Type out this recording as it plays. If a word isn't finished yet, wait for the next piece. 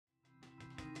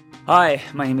Hi,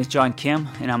 my name is John Kim,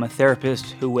 and I'm a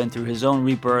therapist who went through his own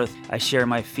rebirth. I share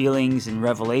my feelings and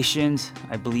revelations.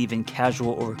 I believe in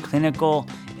casual over clinical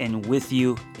and with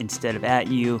you instead of at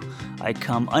you. I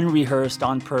come unrehearsed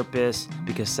on purpose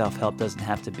because self-help doesn't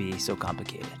have to be so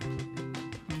complicated.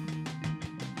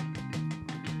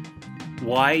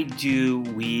 Why do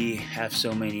we have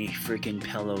so many freaking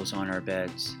pillows on our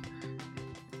beds?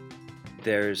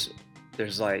 There's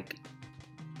like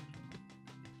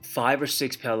 5 or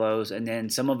 6 pillows, and then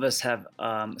some of us have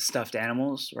stuffed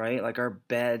animals, right? Like our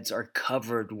beds are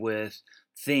covered with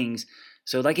things.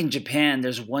 So like in Japan,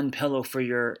 there's one pillow for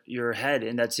your head,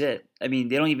 and that's it. I mean,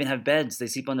 they don't even have beds; they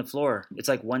sleep on the floor. It's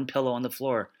like one pillow on the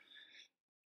floor.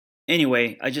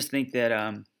 Anyway, I just think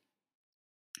that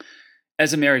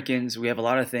as Americans, we have a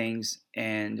lot of things,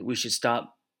 and we should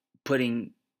stop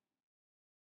putting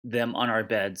them on our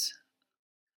beds.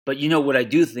 But you know what I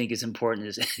do think is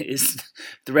important is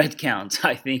thread count.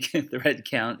 I think thread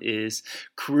count is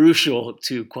crucial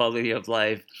to quality of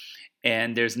life,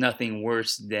 and there's nothing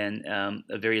worse than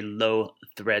a very low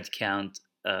thread count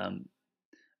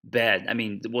bed. I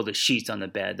mean, well, the sheets on the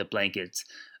bed, the blankets,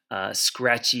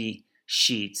 scratchy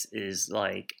sheets is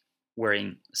like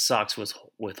wearing socks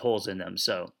with holes in them.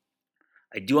 So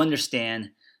I do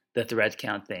understand the thread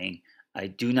count thing. I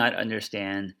do not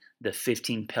understand the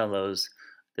 15 pillows,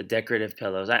 the decorative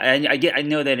pillows. I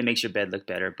know that it makes your bed look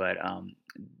better,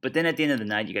 but then at the end of the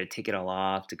night, you got to take it all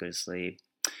off to go to sleep.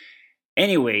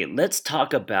 Anyway, let's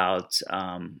talk about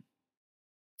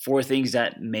 4 things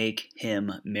that make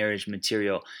him marriage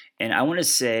material. And I want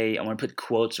to put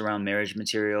quotes around marriage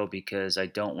material because I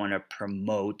don't want to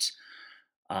promote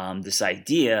this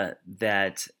idea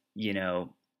that you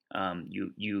know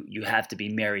you have to be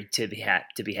married to be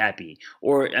happy,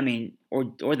 or I mean,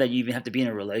 or that you even have to be in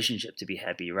a relationship to be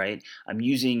happy, right? I'm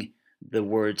using the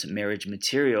words marriage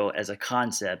material as a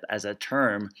concept, as a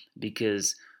term,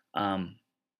 because um,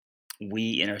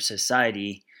 we in our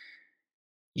society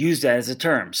use that as a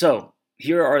term. So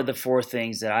here are the 4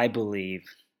 things that I believe.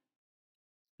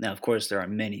 Now, of course, there are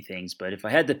many things, but if I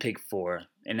had to pick 4,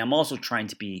 and I'm also trying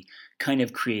to be kind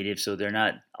of creative, so they're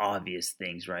not obvious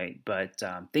things, right? But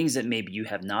things that maybe you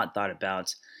have not thought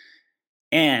about.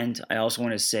 And I also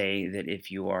want to say that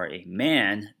if you are a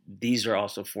man, these are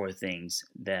also 4 things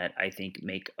that I think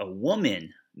make a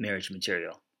woman marriage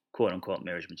material, quote unquote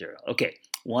marriage material. Okay,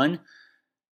 1,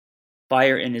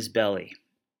 fire in his belly,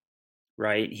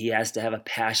 right? He has to have a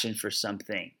passion for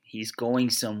something. He's going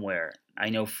somewhere. I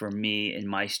know for me, in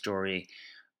my story,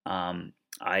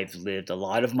 I've lived a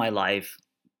lot of my life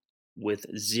with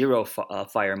zero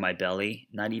fire in my belly,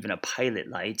 not even a pilot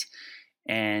light,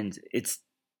 and it's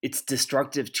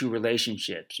destructive to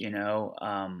relationships.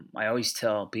 I always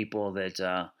tell people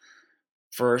that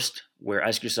first, where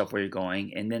ask yourself where you're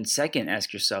going, and then second,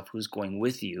 ask yourself who's going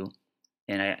with you.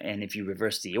 And if you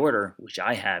reverse the order, which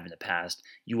I have in the past,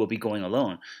 you will be going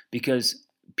alone because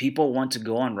people want to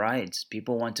go on rides.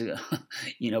 People want to,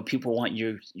 people want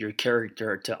your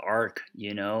character to arc.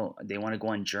 They want to go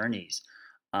on journeys.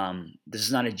 This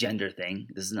is not a gender thing.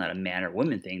 This is not a man or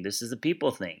woman thing. This is a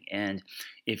people thing. And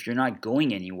if you're not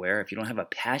going anywhere, if you don't have a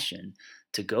passion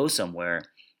to go somewhere,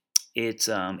 it's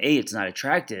not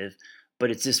attractive,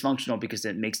 but it's dysfunctional because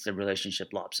it makes the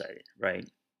relationship lopsided, right?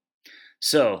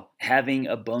 So, having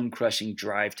a bone crushing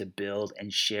drive to build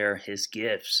and share his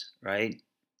gifts, right?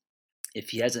 If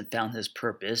he hasn't found his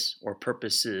purpose or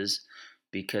purposes,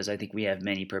 because I think we have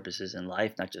many purposes in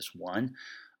life, not just one,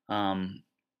 um,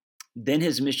 then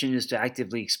his mission is to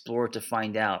actively explore to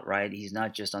find out, right? He's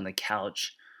not just on the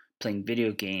couch playing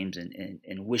video games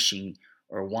and wishing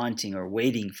or wanting or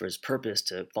waiting for his purpose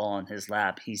to fall on his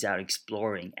lap. He's out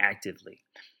exploring actively.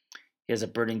 He has a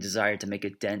burning desire to make a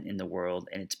dent in the world,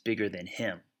 and it's bigger than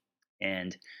him.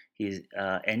 And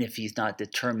and if he's not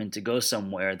determined to go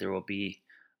somewhere, there will be,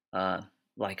 uh,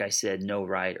 like I said, no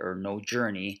ride or no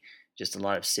journey. Just a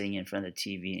lot of sitting in front of the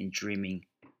TV and dreaming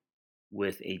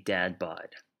with a dad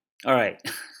bod. All right.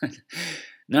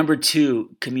 Number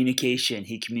 2, communication.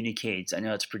 He communicates. I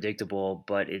know it's predictable,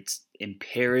 but it's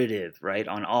imperative, right?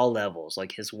 On all levels,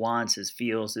 like his wants, his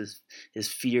feels, his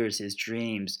fears, his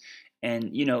dreams.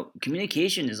 And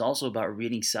communication is also about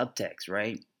reading subtext,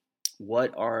 right?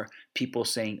 What are people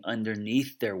saying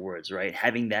underneath their words, right?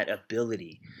 Having that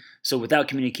ability. So without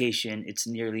communication, it's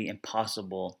nearly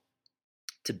impossible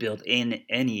to build in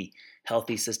any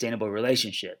healthy, sustainable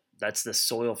relationship. That's the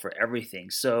soil for everything.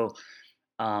 So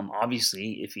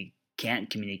obviously, if he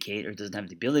can't communicate or doesn't have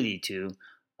the ability to,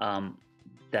 um,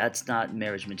 that's not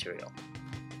marriage material.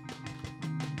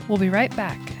 We'll be right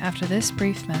back after this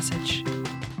brief message.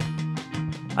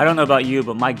 I don't know about you,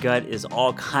 but my gut is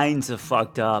all kinds of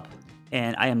fucked up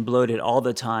and I am bloated all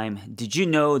the time. Did you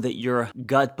know that your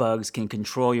gut bugs can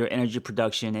control your energy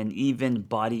production and even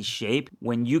body shape?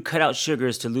 When you cut out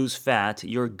sugars to lose fat,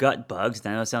 your gut bugs,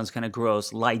 I know that sounds kind of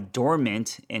gross, lie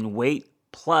dormant and wait.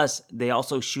 Plus, they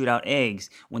also shoot out eggs.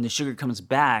 When the sugar comes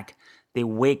back, they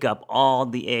wake up all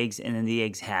the eggs and then the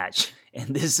eggs hatch.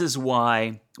 And this is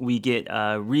why we get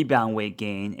rebound weight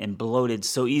gain and bloated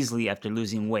so easily after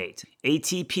losing weight.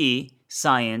 ATP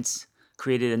Science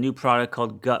created a new product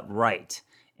called Gut Right.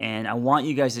 And I want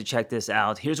you guys to check this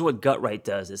out. Here's what Gut Right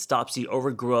does it stops the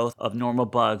overgrowth of normal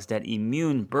bugs that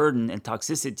immune burden and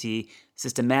toxicity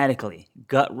systematically.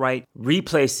 Gut Right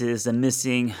replaces the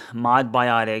missing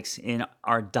modbiotics in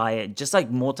our diet, just like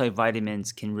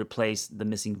multivitamins can replace the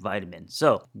missing vitamin.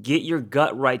 So get your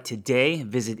gut right today.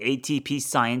 Visit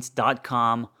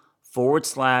atpscience.com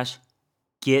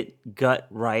 / get gut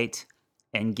right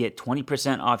and get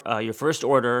 20% off your first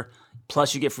order.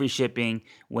 Plus, you get free shipping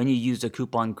when you use the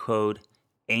coupon code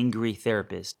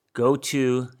AngryTherapist. Go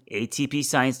to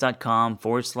atpscience.com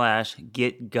 /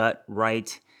 get gut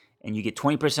right and you get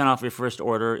 20% off your first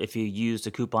order if you use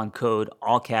the coupon code,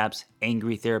 all caps,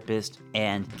 AngryTherapist,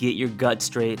 and get your gut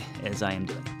straight as I am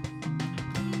doing.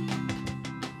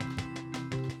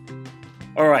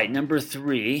 All right, number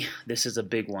 3. This is a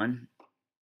big one.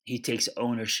 He takes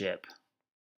ownership.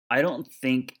 I don't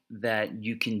think that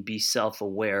you can be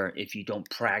self-aware if you don't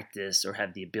practice or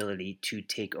have the ability to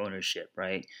take ownership,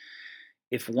 right?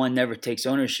 If one never takes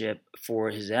ownership for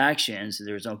his actions,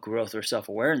 there's no growth or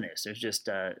self-awareness. There's just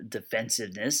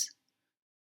defensiveness.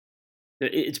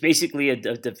 It's basically a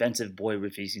defensive boy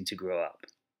refusing to grow up.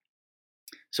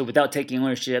 So without taking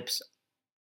ownerships,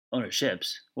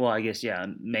 well, I guess, yeah,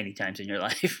 many times in your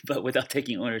life, but without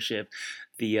taking ownership,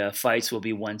 the fights will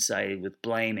be one-sided with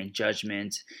blame and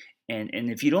judgment. And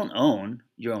if you don't own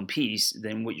your own piece,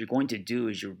 then what you're going to do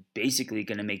is you're basically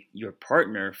going to make your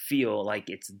partner feel like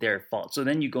it's their fault. So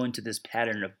then you go into this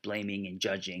pattern of blaming and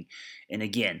judging. And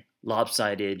again,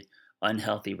 lopsided,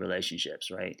 unhealthy relationships,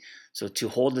 right? So to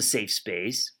hold a safe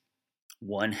space,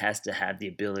 one has to have the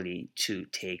ability to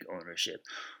take ownership.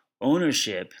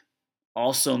 Ownership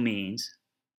also means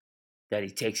that he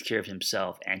takes care of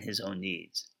himself and his own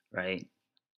needs, right?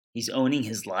 He's owning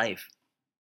his life,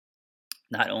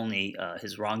 not only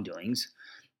his wrongdoings.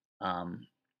 Um,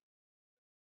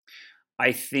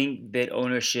 I think that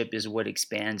ownership is what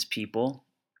expands people,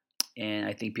 and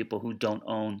I think people who don't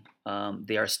own,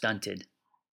 they are stunted.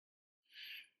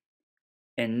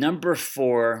 And number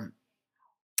 4,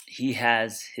 he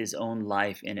has his own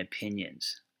life and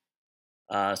opinions.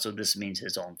 So this means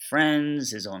his own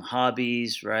friends, his own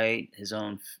hobbies, right?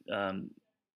 Um,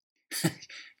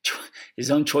 his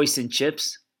own choice in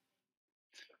chips.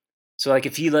 So like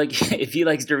if he likes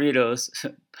Doritos,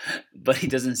 but he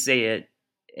doesn't say it,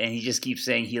 and he just keeps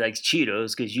saying he likes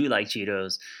Cheetos because you like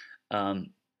Cheetos,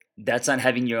 um, that's not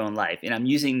having your own life. And I'm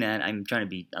using that. I'm trying to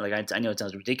be like I know it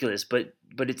sounds ridiculous, but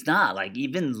it's not. Like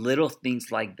even little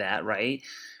things like that, right?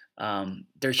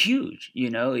 They're huge.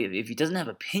 You know, if he doesn't have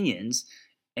opinions,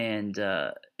 and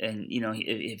you know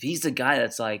if he's the guy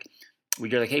that's like where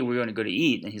you're like, hey, we're going to go to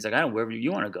eat, and he's like, I don't, wherever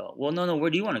you want to go. Well, no, where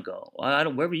do you want to go? Well, I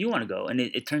don't, wherever you want to go, and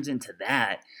it turns into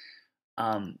that.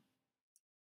 Um,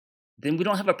 then we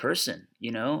don't have a person.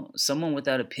 You know, someone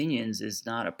without opinions is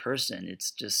not a person.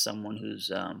 It's just someone who's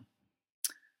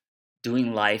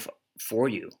doing life for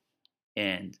you,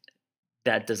 and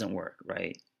that doesn't work,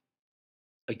 right?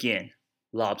 Again,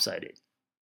 lopsided.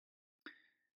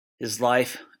 His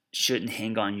life shouldn't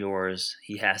hang on yours.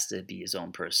 He has to be his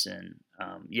own person.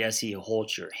 Yes, he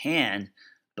holds your hand,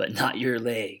 but not your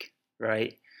leg,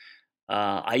 right?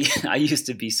 I used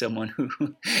to be someone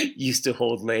who used to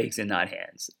hold legs and not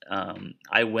hands.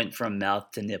 I went from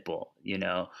mouth to nipple. You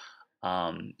know,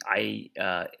 I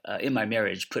in my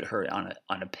marriage put her on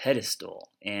a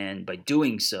pedestal, and by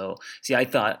doing so, see, I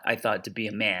thought to be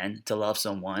a man, to love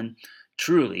someone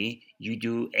truly, you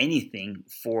do anything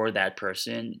for that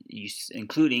person,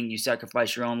 including you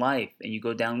sacrifice your own life and you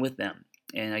go down with them.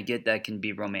 And I get that can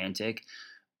be romantic,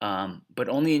 but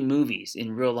only in movies.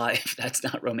 In real life, that's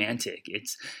not romantic.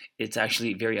 It's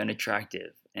actually very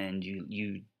unattractive, and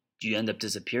you end up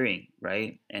disappearing,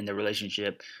 right? And the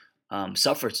relationship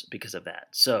suffers because of that.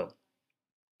 So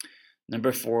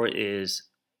number 4 is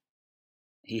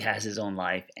he has his own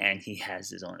life and he has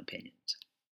his own opinions.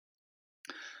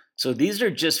 So these are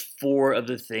just 4 of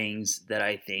the things that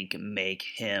I think make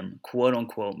him quote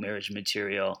unquote marriage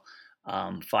material.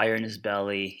 fire in his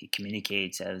belly. He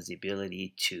communicates, has the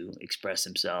ability to express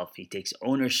himself. He takes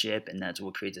ownership, and that's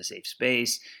what creates a safe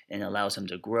space and allows him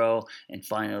to grow. And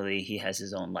finally, he has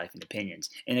his own life and opinions.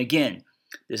 And again,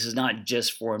 this is not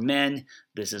just for men.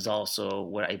 This is also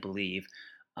what I believe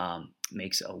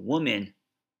makes a woman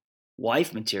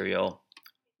wife material,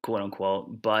 quote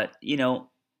unquote. But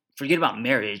forget about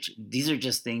marriage. These are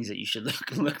just things that you should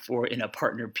look for in a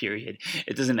partner. Period.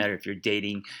 It doesn't matter if you're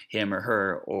dating him or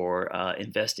her or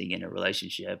investing in a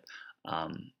relationship.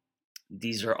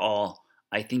 These are all,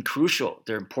 I think, crucial.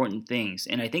 They're important things,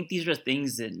 and I think these are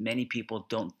things that many people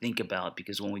don't think about,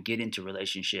 because when we get into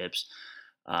relationships,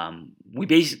 we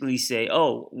basically say,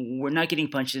 "Oh, we're not getting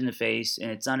punched in the face, and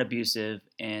it's not abusive,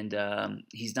 and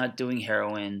he's not doing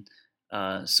heroin,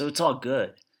 so it's all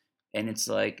good." And it's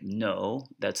like, no,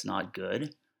 that's not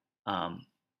good. Um,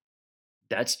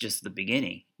 that's just the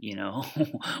beginning.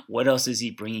 What else is he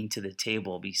bringing to the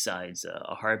table besides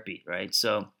a heartbeat, right?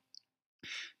 So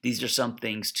these are some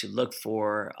things to look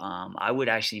for. I would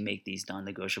actually make these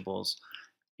non-negotiables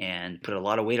and put a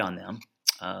lot of weight on them,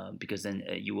 because then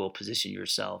you will position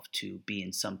yourself to be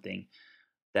in something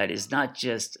that is not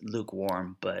just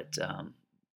lukewarm, but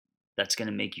that's going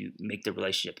to make the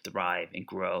relationship thrive and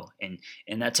grow, and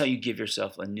that's how you give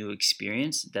yourself a new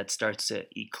experience that starts to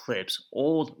eclipse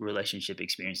old relationship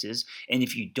experiences. And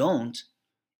if you don't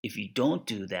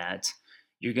do that,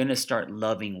 you're going to start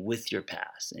loving with your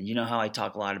past. And you know how I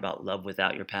talk a lot about love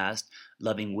without your past?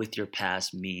 Loving with your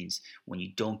past means when you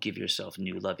don't give yourself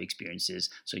new love experiences,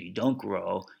 so you don't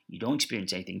grow, you don't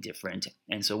experience anything different.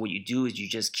 And so what you do is you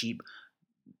just keep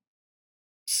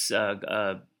uh,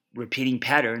 uh, repeating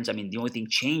patterns. I mean, the only thing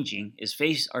changing is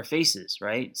our faces,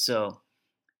 right? So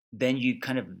then you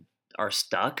kind of are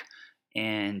stuck,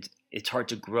 and it's hard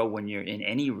to grow when you're in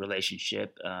any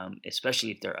relationship,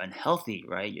 especially if they're unhealthy,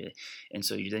 right? And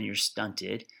so then you're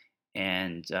stunted,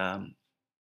 and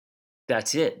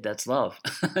that's it. That's love.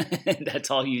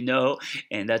 That's all you know,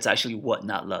 and that's actually what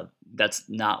not love. That's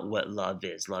not what love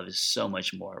is. Love is so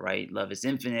much more, right? Love is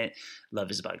infinite. Love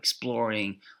is about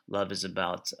exploring. Love is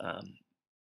about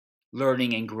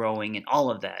learning and growing and all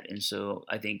of that. And so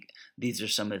I think these are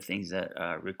some of the things that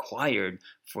are required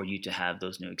for you to have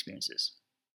those new experiences.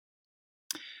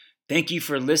 Thank you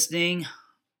for listening.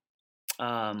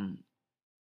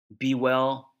 Be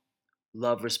well,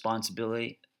 love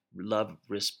responsibly.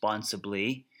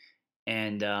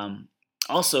 And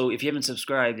also, if you haven't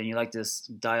subscribed and you like this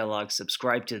dialogue,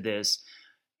 subscribe to this.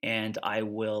 And I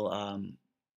will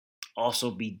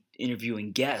also be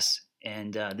interviewing guests.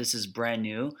 And this is brand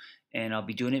new, and I'll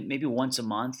be doing it maybe once a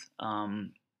month.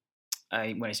 When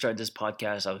I started this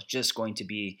podcast, I was just going to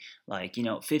be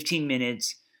 15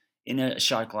 minutes in a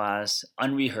shot glass,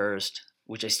 unrehearsed,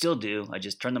 which I still do. I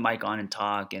just turn the mic on and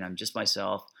talk, and I'm just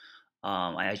myself.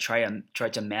 I try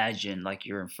to imagine like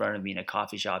you're in front of me in a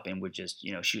coffee shop, and we're just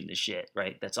shooting the shit,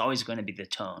 right? That's always going to be the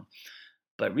tone.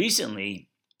 But recently,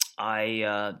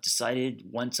 I decided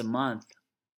once a month,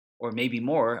 or maybe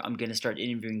more, I'm going to start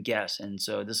interviewing guests, and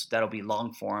so that'll be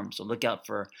long form. So look out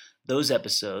for those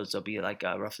episodes. They'll be like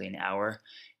roughly an hour,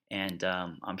 and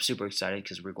I'm super excited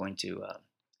because we're going to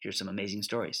hear some amazing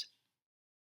stories.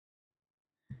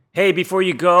 Hey, before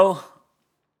you go,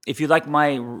 if you like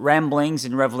my ramblings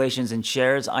and revelations and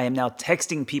shares, I am now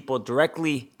texting people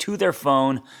directly to their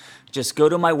phone. Just go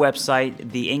to my website,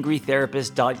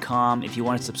 theangrytherapist.com. If you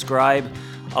want to subscribe,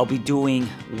 I'll be doing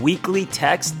weekly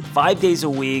text, 5 days a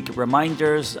week,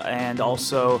 reminders, and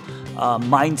also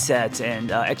mindsets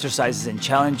and exercises and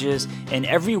challenges. And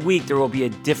every week there will be a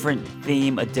different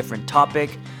theme, a different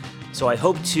topic. So I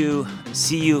hope to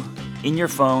see you in your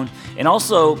phone. And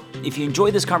also, if you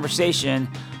enjoy this conversation,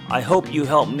 I hope you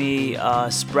help me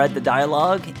spread the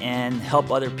dialogue and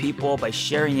help other people by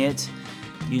sharing it.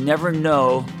 You never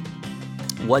know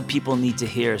what people need to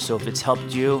hear. So if it's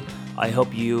helped you, I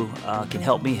hope you can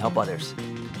help me help others.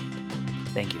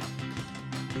 Thank you.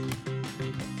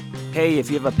 Hey,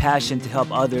 if you have a passion to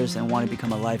help others and want to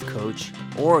become a life coach,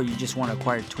 or you just want to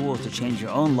acquire tools to change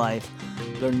your own life,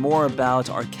 learn more about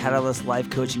our Catalyst Life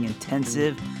Coaching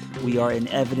Intensive. We are an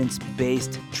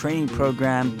evidence-based training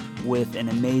program with an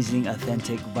amazing,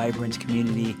 authentic, vibrant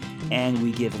community, and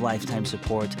we give lifetime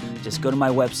support. Just go to my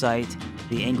website,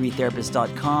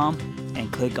 theangrytherapist.com,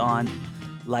 and click on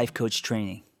Life Coach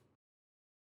Training.